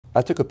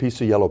I took a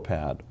piece of yellow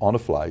pad on a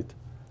flight,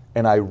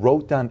 and I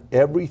wrote down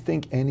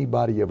everything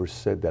anybody ever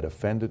said that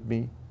offended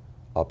me,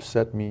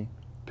 upset me,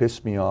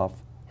 pissed me off,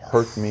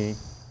 hurt me,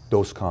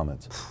 those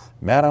comments.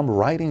 Matt, I'm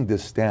writing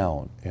this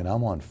down, and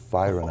I'm on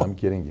fire, and I'm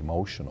getting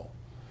emotional.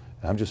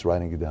 And I'm just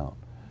writing it down,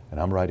 and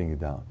I'm writing it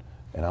down,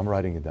 and I'm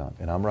writing it down,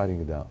 and I'm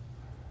writing it down.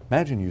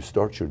 Imagine you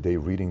start your day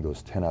reading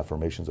those 10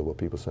 affirmations of what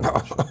people said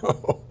about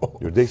you.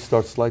 Your day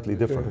starts slightly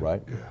different,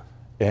 right? Yeah.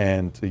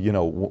 And you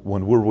know,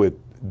 when we're with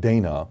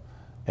Dana,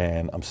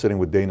 and I'm sitting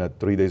with Dana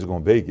 3 days ago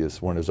in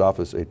Vegas, we're in his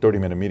office, a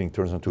 30-minute meeting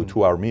turns into a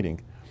 2-hour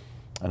meeting.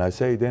 And I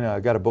say, Dana, I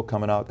got a book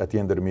coming out at the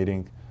end of the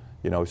meeting.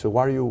 You know, he said,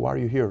 why are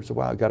you here? I said,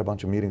 well, I got a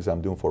bunch of meetings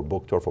I'm doing for a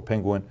book tour for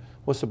Penguin.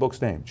 What's the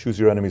book's name? Choose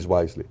Your Enemies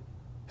Wisely.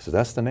 He said,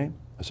 that's the name?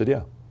 I said,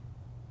 yeah.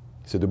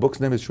 He said, the book's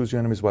name is Choose Your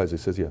Enemies Wisely.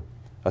 He says, yeah.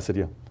 I said,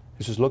 yeah.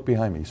 He says, look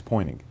behind me. He's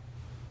pointing.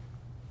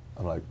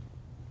 I'm like,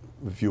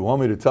 if you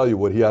want me to tell you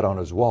what he had on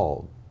his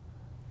wall,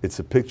 it's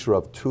a picture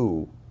of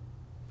two,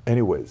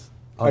 anyways,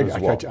 on his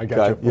wall. I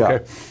got you. Yeah.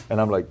 Okay. And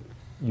I'm like,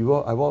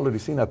 I've already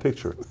seen that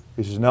picture.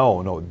 He says,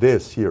 no,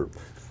 this here.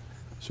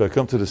 So I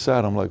come to the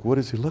side, I'm like, what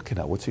is he looking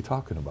at? What's he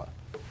talking about?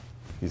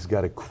 He's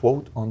got a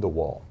quote on the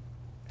wall,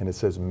 and it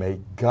says, may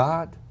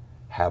God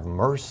have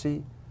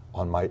mercy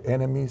on my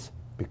enemies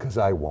because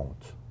I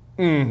won't.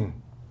 Mm.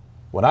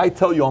 When I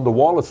tell you on the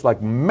wall, it's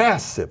like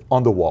massive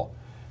on the wall.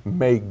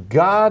 May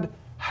God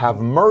have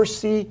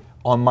mercy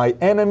on my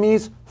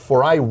enemies,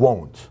 for I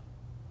won't.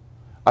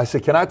 I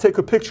said, can I take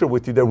a picture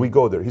with you? There we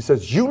go there. He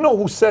says, you know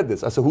who said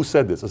this? I said, who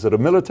said this? I said, a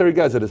military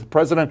guy. I said, is it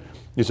president?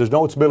 He says,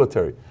 no, it's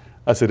military.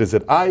 I said, is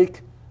it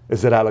Ike?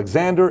 Is it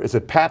Alexander? Is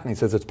it Patton? He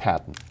says, it's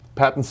Patton.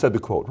 Patton said the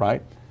quote,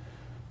 right?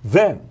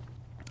 Then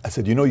I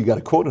said, you know, you got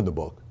a quote in the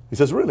book. He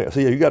says, really? I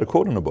said, yeah, you got a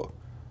quote in the book.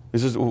 He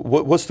says,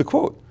 what's the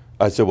quote?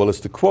 I said, well,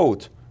 it's the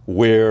quote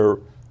where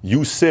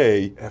you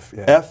say,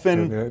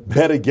 effing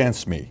bet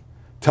against me.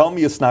 Tell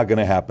me it's not going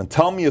to happen.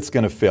 Tell me it's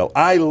going to fail.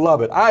 I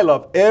love it. I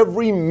love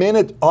every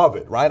minute of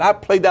it, right? I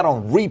played that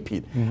on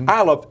repeat. Mm-hmm.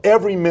 I love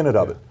every minute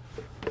of it.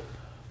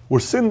 We're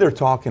sitting there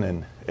talking,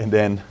 and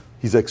then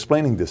he's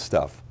explaining this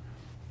stuff.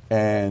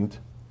 And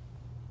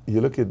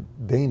you look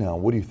at Dana,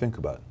 what do you think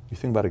about? You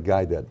think about a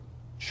guy that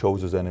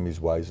chose his enemies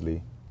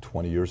wisely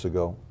 20 years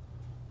ago,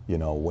 you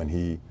know, when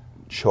he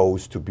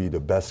chose to be the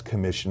best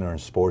commissioner in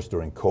sports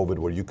during COVID,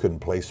 where you couldn't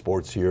play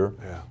sports here.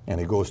 Yeah. And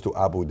he goes to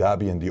Abu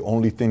Dhabi, and the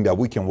only thing that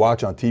we can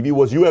watch on TV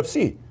was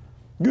UFC.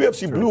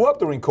 UFC blew up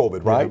during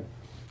COVID, right?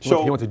 Yeah.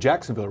 So he went to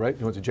Jacksonville, right?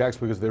 He went to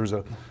Jacksonville because there was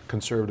a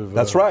conservative.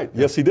 That's right.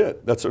 Yes, he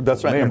did. That's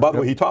right. Mayor. And by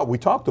the way, we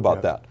talked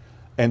about that,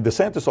 and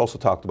DeSantis also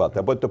talked about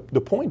that. But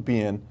the point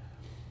being,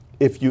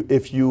 if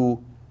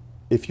you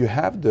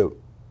have the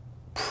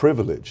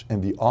privilege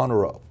and the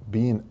honor of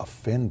being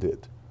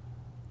offended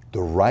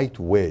the right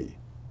way,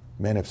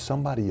 man, if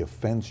somebody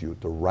offends you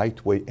the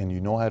right way and you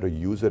know how to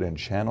use it and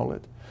channel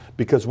it,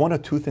 because one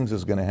of two things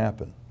is going to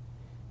happen,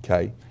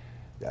 okay?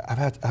 I've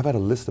had a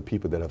list of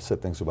people that have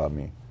said things about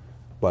me,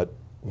 but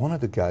one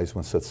of the guys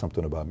once said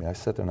something about me. I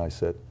sat there and I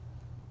said,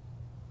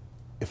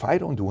 if I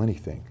don't do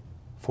anything,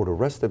 for the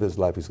rest of his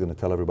life he's going to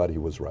tell everybody he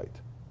was right.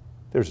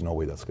 There's no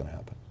way that's going to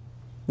happen.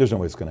 There's no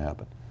way it's going to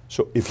happen.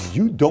 So if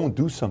you don't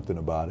do something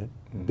about it,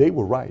 they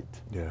were right.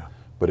 Yeah.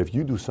 But if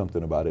you do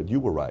something about it,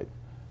 you were right.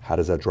 How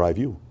does that drive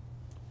you?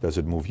 Does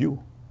it move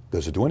you?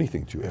 Does it do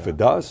anything to you? Yeah. If it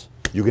does,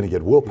 you're going to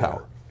get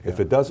willpower. Yeah. If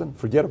it doesn't,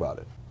 forget about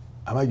it.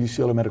 I'm at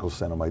UCLA Medical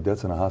Center. My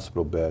dad's in a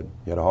hospital bed.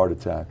 He had a heart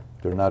attack.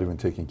 They're not even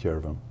taking care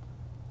of him.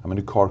 I'm in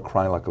the car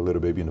crying like a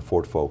little baby in the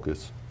Ford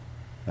Focus.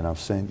 And I'm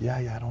saying, yeah,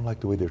 I don't like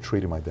the way they're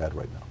treating my dad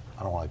right now.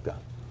 I don't like that.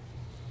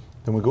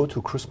 Then we go to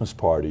a Christmas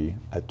party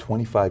at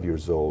 25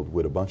 years old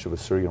with a bunch of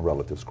Assyrian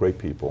relatives, great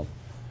people.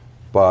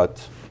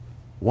 But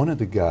one of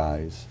the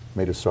guys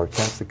made a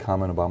sarcastic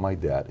comment about my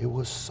dad. It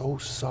was so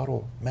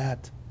subtle,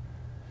 Matt.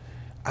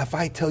 If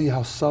I tell you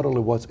how subtle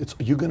it was,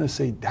 you're going to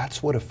say,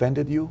 that's what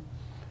offended you?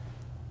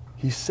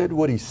 He said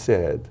what he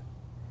said,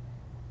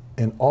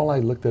 and all I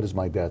looked at is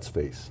my dad's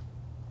face.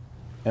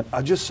 And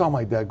I just saw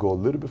my dad go a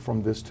little bit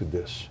from this to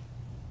this,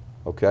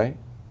 okay?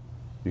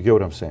 You get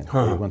what I'm saying?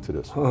 He went to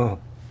this.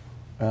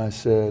 And I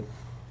said,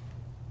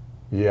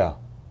 yeah,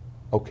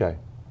 okay,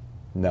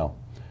 no,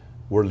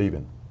 we're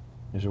leaving.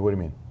 He said, what do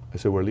you mean? I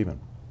said, we're leaving.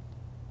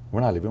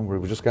 We're not leaving.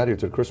 We just got here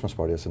to the Christmas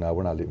party. I said, no,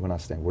 we're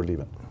not staying. We're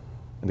leaving.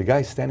 And the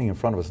guy standing in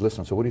front of us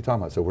listening. So what are you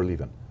talking about? I said, we're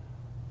leaving.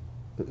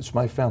 It's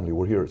my family.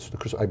 We're here. It's the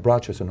Christmas. I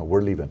brought you. I said, no,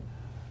 we're leaving.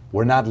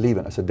 We're not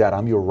leaving. I said, Dad,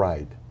 I'm your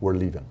ride. We're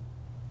leaving.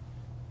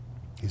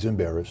 He's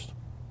embarrassed,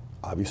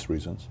 obvious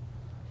reasons.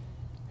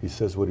 He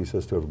says what he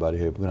says to everybody.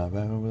 Hey,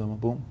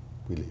 boom,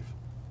 we leave.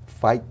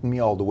 Fight me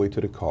all the way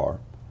to the car.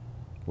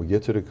 We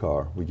get to the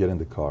car. We get in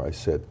the car. I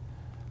said,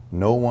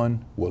 no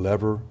one will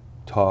ever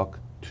talk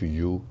to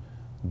you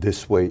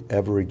this way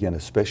ever again,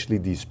 especially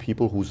these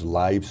people whose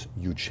lives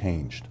you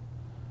changed.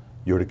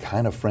 You're the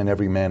kind of friend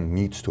every man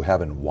needs to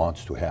have and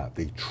wants to have.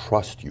 They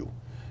trust you.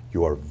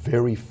 You are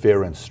very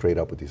fair and straight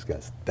up with these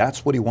guys.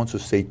 That's what he wants to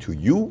say to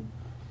you.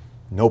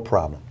 No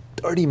problem.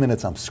 30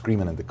 minutes I'm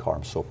screaming in the car.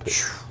 I'm so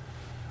pissed.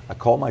 I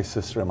called my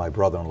sister and my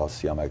brother-in-law,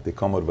 Siamak. They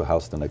come over to the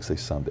house the next day,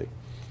 Sunday.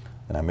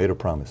 And I made a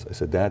promise. I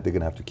said, Dad, they're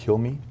going to have to kill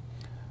me,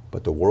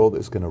 but the world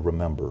is going to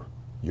remember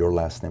your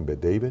last name,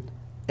 David.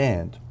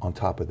 And on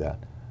top of that,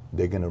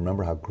 they're going to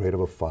remember how great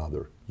of a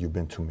father you've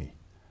been to me.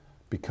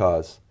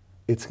 Because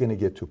it's going to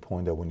get to a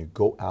point that when you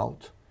go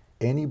out,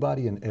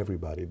 anybody and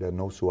everybody that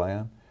knows who I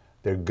am,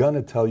 they're going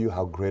to tell you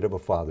how great of a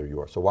father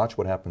you are. So watch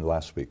what happened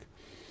last week.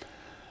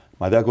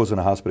 My dad goes in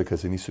the hospital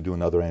because he needs to do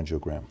another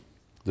angiogram.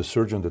 The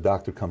surgeon, the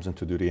doctor comes in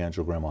to do the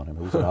angiogram on him.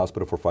 He was in the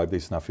hospital for 5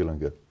 days, not feeling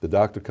good. The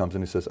doctor comes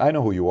in and he says, I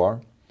know who you are.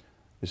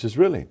 He says,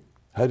 really?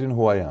 How do you know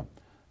who I am?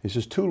 He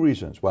says, 2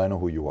 reasons why I know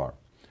who you are.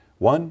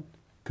 1,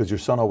 because your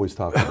son always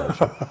talks about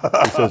you.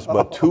 He says,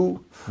 but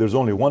 2, there's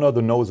only one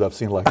other nose I've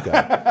seen like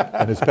that,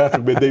 and it's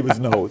Patrick Bet-David's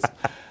nose.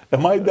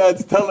 And my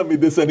dad's telling me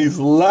this, and he's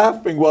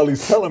laughing while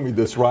he's telling me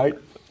this, right?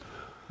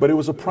 But it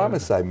was a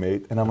promise I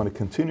made, and I'm going to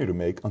continue to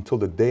make until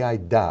the day I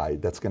die.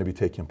 That's going to be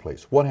taking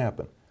place. What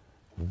happened?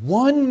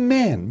 One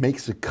man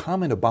makes a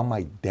comment about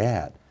my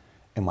dad,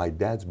 and my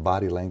dad's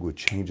body language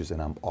changes,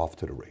 and I'm off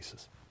to the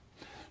races.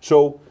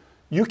 So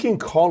you can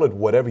call it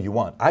whatever you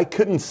want. I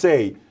couldn't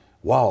say,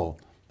 wow,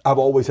 I've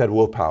always had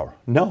willpower.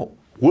 No,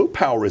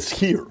 willpower is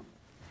here.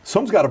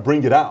 Someone's got to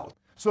bring it out.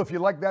 So if you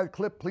like that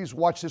clip, please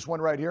watch this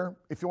one right here.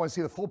 If you want to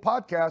see the full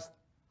podcast,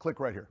 click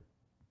right here.